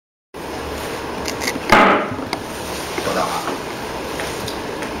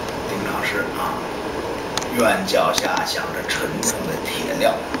愿脚下镶着沉重的铁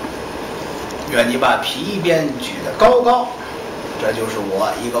镣，愿你把皮鞭举得高高。这就是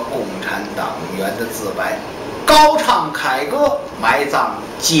我一个共产党员的自白，高唱凯歌，埋葬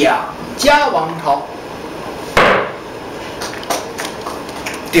蒋家王朝。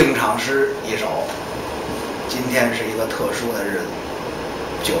定场诗一首。今天是一个特殊的日子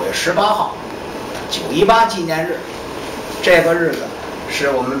，9月18号，918纪念日。这个日子是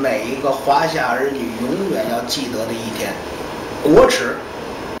我们每一个华夏儿女永远要记得的一天，国耻。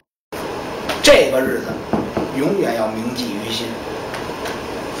这个日子永远要铭记于心。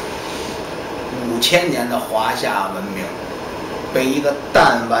5000年的华夏文明被一个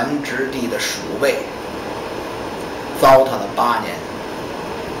弹丸之地的鼠辈糟蹋了8年，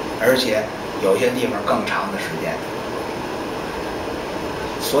而且有些地方更长的时间。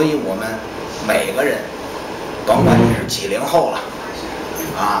所以我们每个人，甭管你是几零后了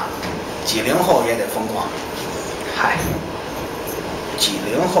啊，几零后也得疯狂，嗨，几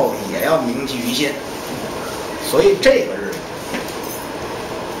零后也要铭记于心。所以这个日子，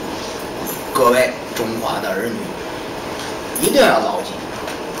各位中华的儿女一定要牢记，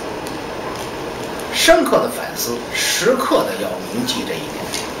深刻的反思，时刻的要铭记这一点。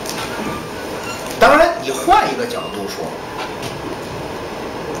当然你换一个角度说，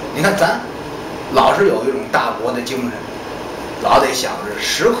你看咱老是有一种大国的精神，老得想着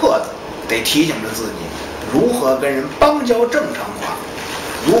时刻的得提醒着自己如何跟人邦交正常化，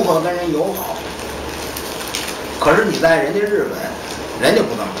如何跟人友好。可是你在人家日本，人家不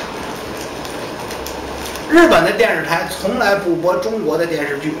这么讲。日本的电视台从来不播中国的电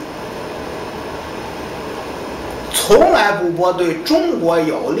视剧，从来不播对中国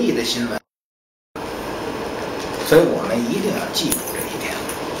有利的新闻。所以我们一定要记住这一天。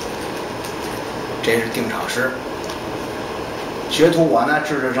这是定场诗。学徒我呢，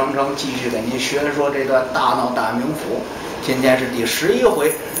志志诚诚继续给您学说这段大闹大名府。今天是第11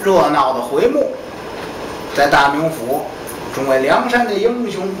回，热闹的回目。在大名府，众位梁山的英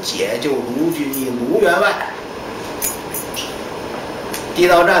雄解救卢俊义卢员外。地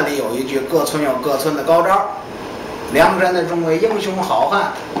道战里有一句各村有各村的高招，梁山的众位英雄好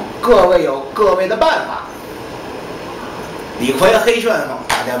汉各位有各位的办法。李逵黑旋风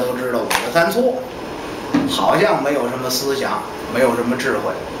大家都知道5个3粗，好像没有什么思想，没有什么智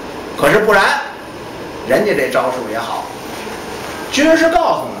慧，可是不然，人家这招数也好。军师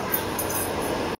告诉我们，